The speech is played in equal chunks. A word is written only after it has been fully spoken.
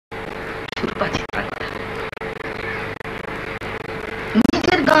চিত্রালয়টা।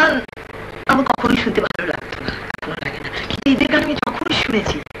 নিজের গান আমার কখনোই শুনতে ভালো লাগতো না, এখনো লাগে না, কিন্তু এদের গান আমি যখনই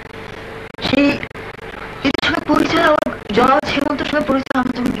শুনেছি সেই এদের সঙ্গে পরিচয়, আমার জজ হেমন্তর সঙ্গে পরিচয়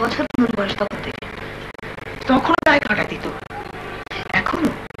আমার যখন বছর 15 বয়স তখন থেকে, তখন গায়ে কাটা দিত।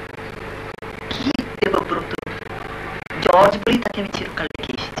 এখনো কি দেবব্রত জজ বলেই তাকে আমি চিরকাল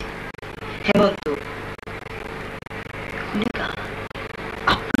দেখে এসেছি। হেমন্ত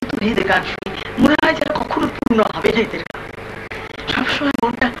আপনার তো এদের গান শুনি মনে হয় যেন কখনো পূর্ণ হবে না এদের গান, সবসময়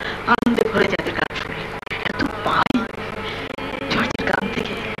মনটা আনন্দে ভরে যায় এদের গান শুনে। এত পাই জর্জের গান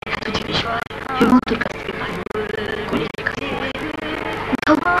থেকে, এত জিনিস পাই হেমন্তর কাছ থেকে পাই, কলিকের কাছ থেকে পাই।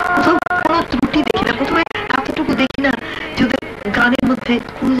 কোথাও কোথাও কোনো ত্রুটি দেখি না, প্রথমে এতটুকু দেখি না যে ওদের গানের মধ্যে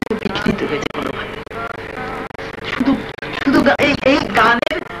কোনো বিকৃত হয়েছে কোনোভাবে। শুধু শুধু এই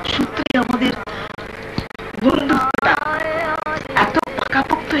গানের সূত্রে আমাদের বন্ধুত্বটা এত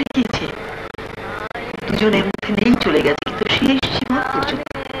পাকাপোক্ত হয়ে গিয়েছে, দুজনের মধ্যে নেই চলে গেছে, কিন্তু সেই সীমা পর্যন্ত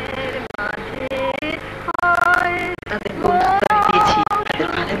তাদের বন্ধুত্ব পেয়েছি, তাদের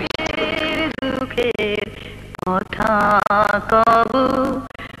ভালোবেসেছি। কথা কবু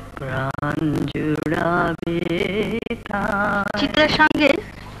প্রাণ জুড়াবে। চিত্রার সঙ্গে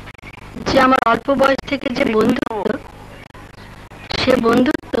যে আমার অল্প বয়স থেকে যে বন্ধুত্ব, সে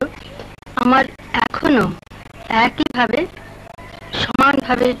বন্ধুত্ব আমার এখনো একইভাবে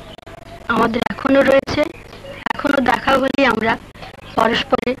সমানভাবে আমাদের এখনো রয়েছে। এখনো দেখা হলে আমরা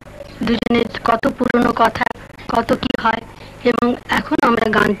পরস্পরে দুজনের কত পুরনো কথা, কত কি হয়, এবং এখন আমরা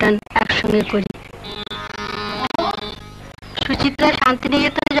গান টান একসঙ্গে করি। সুচিত্রা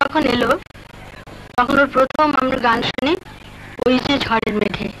শান্তিনিকেতনে যখন এলো তখন ওর প্রথম আমরা গান শুনি ওই যে ঝড়ের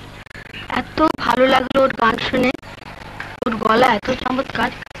মেঘে। এত ভালো লাগলো ওর গান শুনে, ওর গলা এত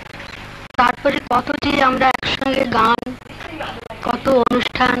চমৎকার। তারপরে কত যে আমরা একসঙ্গে গান, কত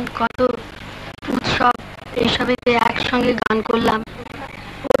অনুষ্ঠান, কত উৎসব, এইসবেতে একসঙ্গে গান করলাম।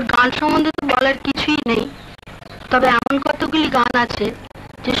 ওর গান সম্বন্ধে তো বলার কিছুই নেই, তবে এমন কতগুলি গান আছে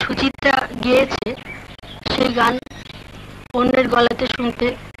যে সুচিত্রা গেয়েছে, সেই গান অন্যের গলাতে শুনতে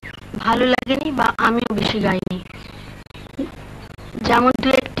ভালো লাগেনি বা আমিও বেশি গাইনি। যেমন দু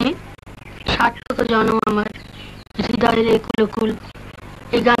একটি, সার্থক জনম আমার, হৃদয়ের একুলকুল,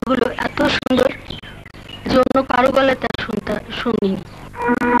 এই গানগুলো এত সুন্দর যে অন্য কারো গলাতে শুনিনি।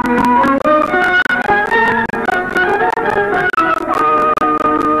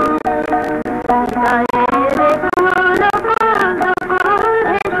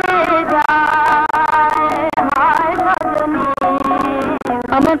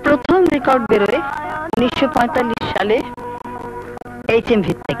 আমার প্রথম রেকর্ড বেরোয় 1945 সালে HMV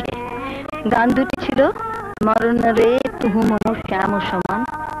থেকে। গান দুটি ছিল মরণ রে তুহু মনো শ্যাম সমান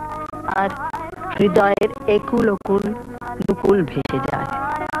আর হৃদয়ের একুল অকুল দুকুল ভেসে যায়।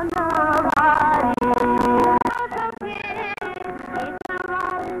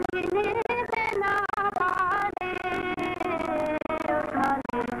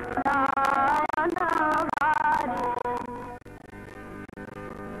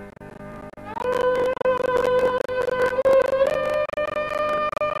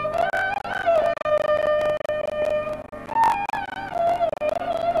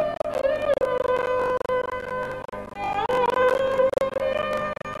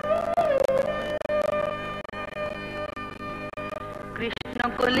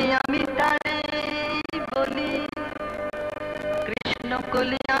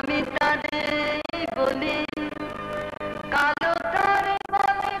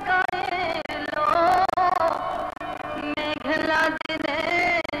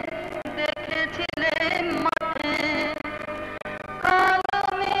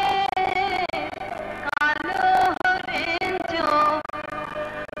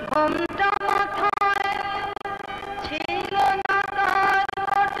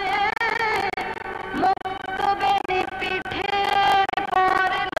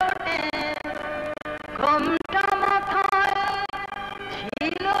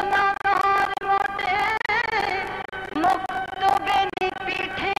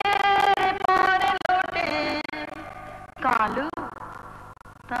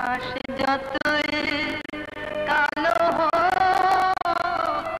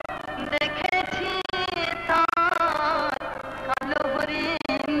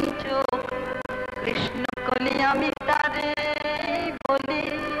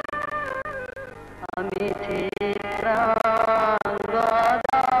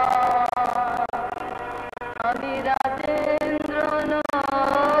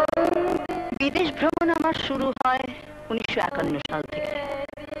 বিদেশ ভ্রমণ আমার শুরু হয় 1951 সাল থেকে।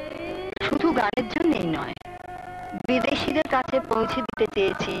 শুধু গানের জন্যই নয়, বিদেশিদের কাছে পৌঁছে দিতে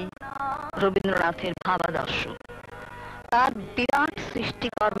চেয়েছি রবীন্দ্রনাথের ভাবাদর্শ, তার বিরাট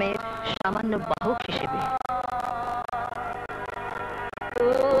সৃষ্টিকর্মের সামান্য বাহক হিসেবে।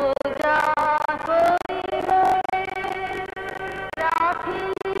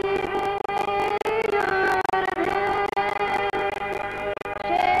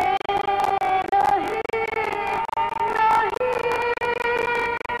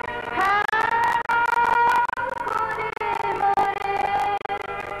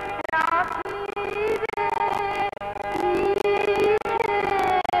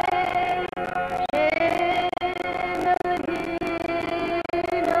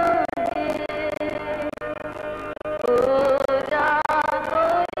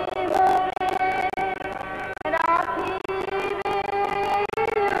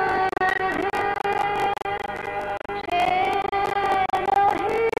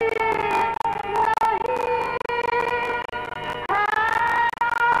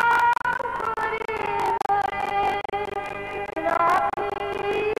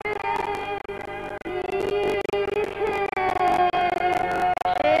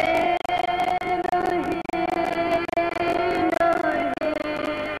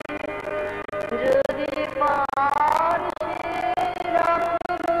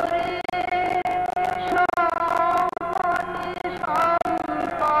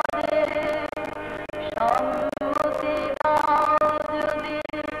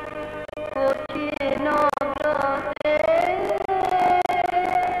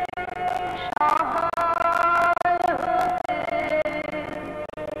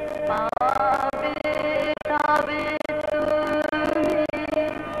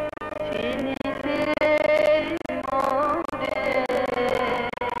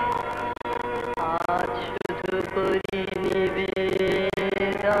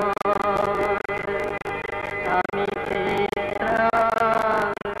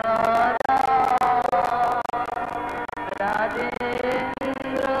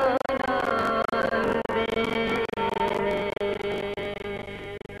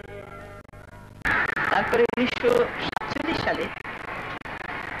 তারপরে 1947 সালে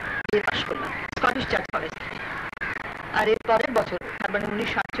বিএ পাশ করলাম স্কটিশ চার্চ কলেজ থেকে। আর এর পরের বছর তার মানে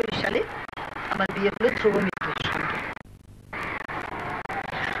 1948 সালে আমার বিয়ে হলো ধ্রুব মিত্রের সঙ্গে।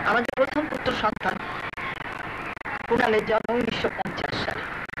 আমাদের প্রথম পুত্র সন্তান কুণালের জন্ম 1950 সালে।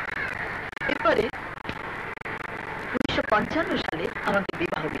 এরপরে 1955 সালে আমাদের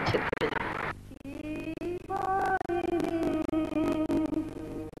বিবাহ বিচ্ছেদ ঘটে যায়।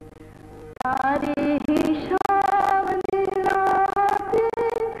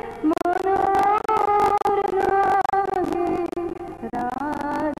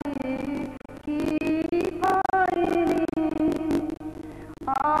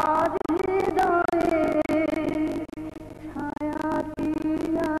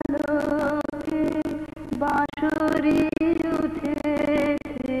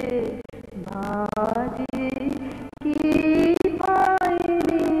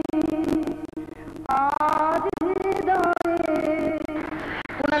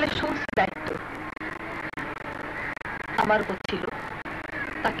 আমার হচ্ছিল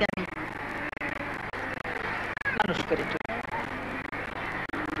তাকে আমি মানুষ করে তুলি।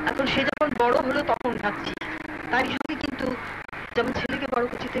 এখন সে যখন বড় হলো তখন ভাবছি তারই সঙ্গে কিন্তু যেমন ছেলেকে বড়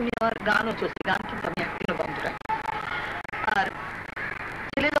করছি তেমনি আমার গানও চলছে, গান কিন্তু আমি একদিনও বন্ধ রাখি। আর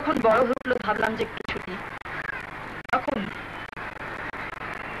ছেলে যখন বড় হলো ভাবলাম যে একটু ছুটি, তখন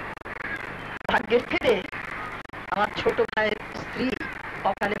ভাগ্যের ফেরে আমার ছোট ভাইয়ের স্ত্রী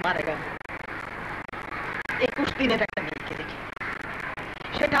অকালে মারা গেল 21 দিনের একটা মেয়েকে দেখে।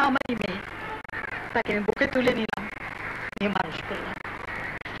 সেটা আমারই মেয়ে, তাকে আমি বুকে তুলে নিলাম, নিয়ে মানুষ করলাম।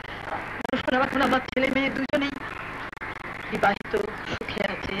 এখন আমার ছেলে মেয়ে দুজনেই বিবাহিত, সুখে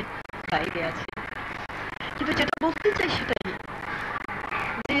আছে, বাইরে আছে। কিন্তু যেটা বলতে চাই সেটাই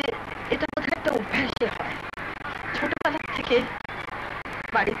যে এটা বোধহয় একটা অভ্যাসে হয়। ছোটবেলা থেকে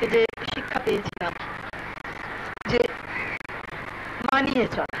বাড়িতে যে শিক্ষা পেয়েছিলাম যে মানিয়ে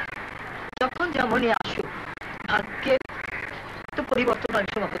চলা, যখন যেমনই আসুক, ভাগ্যের তো পরিবর্তন অনেক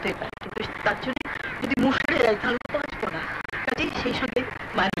সময় হতেই পারে, কিন্তু তার জন্য যদি মুশড়ে যায় তাহলে তো বাঁচবো না। কাজেই সেই সঙ্গে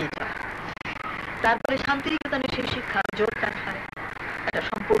মানিয়ে চলা। তারপরে শান্তিনিকেতনের সেই শিক্ষা জোরদার হয়। একটা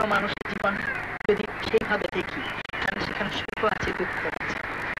সম্পূর্ণ মানুষের জীবন যদি সেইভাবে দেখি তাহলে সেখানে সুখ আছে, দুঃখ আছে,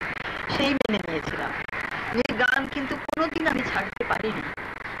 সেই মেনে নিয়েছিলাম। যে গান কিন্তু কোনোদিন আমি ছাড়তে পারিনি,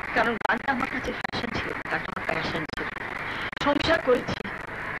 কারণ গানটা আমার কাছে ফ্যাশন ছিল, গানটা আমার প্যাশন ছিল। সংসার করেছি,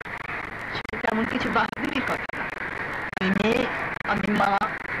 তেমন কিছু বাহাদুরির কথা না। আমি মেয়ে, আমি মা,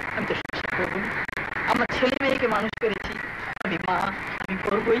 আমি তো সংসার করবো। আমার ছেলে মেয়েকে মানুষ করেছি, আমি মা, আমি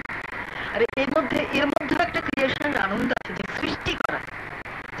করবই। আর এর মধ্যে একটা ক্রিয়েশনের আনন্দ আছে, যে সৃষ্টি করা,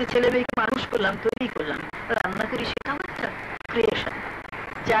 যে ছেলে মেয়েকে মানুষ করলাম, তৈরি করলাম, রান্না করি, সেটাও একটা ক্রিয়েশন।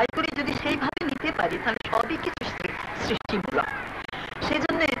 যাই করি যদি সেইভাবে নিতে পারি তাহলে সবই কিছু সৃষ্টিমূলক। সেই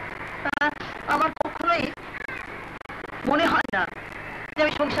জন্যে আমার কখনোই মনে হয় না যে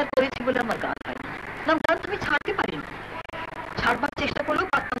আমি সংসার করেছি বলে আমার গান হয় না। গান তুমি ছাড়তে পারি না, ছাড়বার চেষ্টা করলেও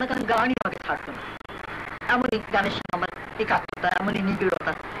পারতাম না, কারণ গানই আমাকে ছাড়তো না। এমনই গানের সঙ্গে আমার একাত্মতা, এমনই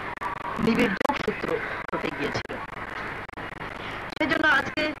নিবিড়তা, নিবিড় যোগসূত্র ঘটে গিয়েছিল। সেই জন্য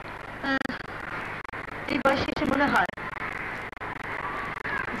আজকে এই বয়সে এসে মনে হয়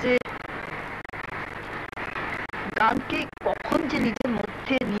যে গানকে কখন যে নিজের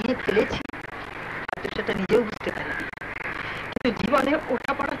মধ্যে নিয়ে ফেলেছি হয়তো সেটা নিজেও বুঝতে পারিনি, কিন্তু জীবনে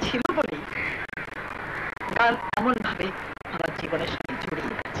ওঠা পড়া ছিল বলেই গান এমন ভাবে আমার জীবনের সঙ্গে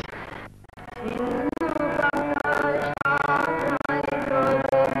জড়িয়ে গেছে।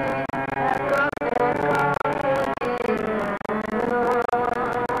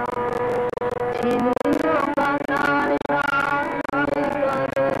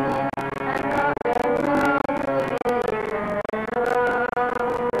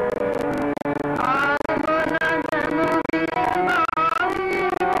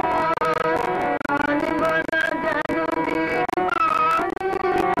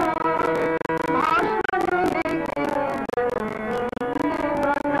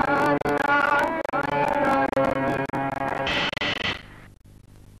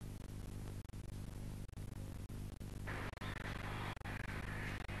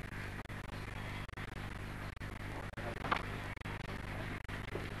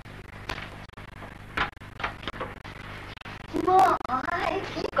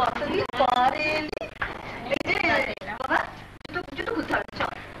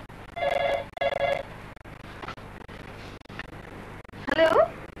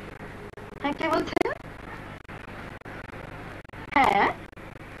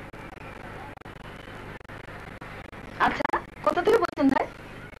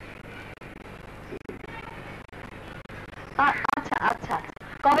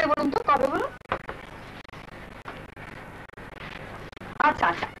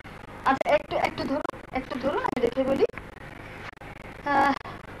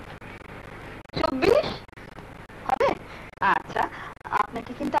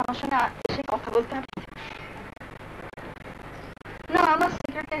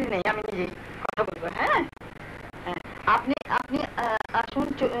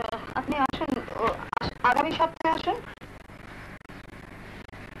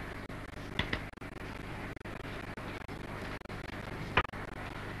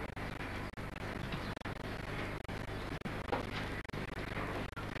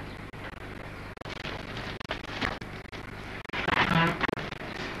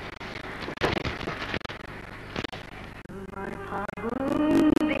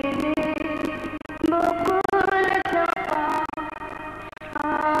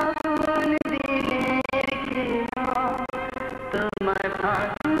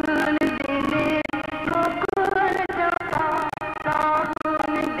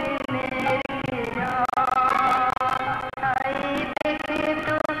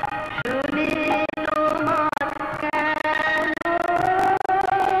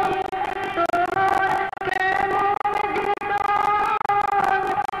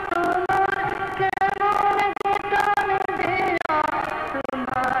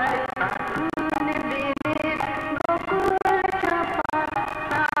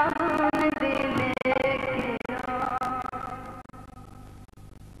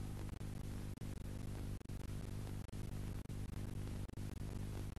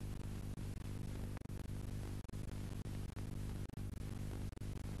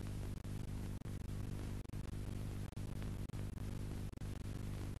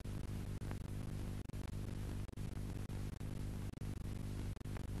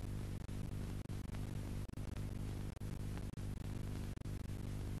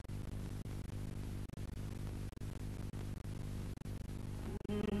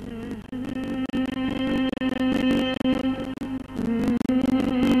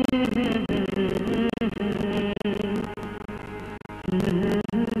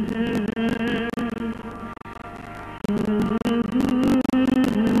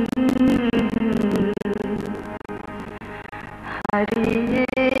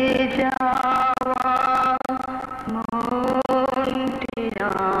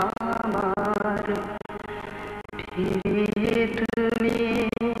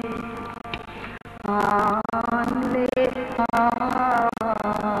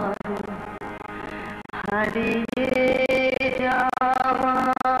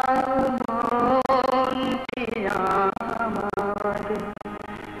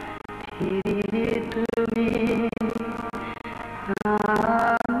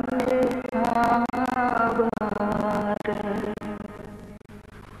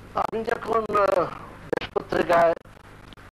 আমি যখন দেশ পত্রিকায়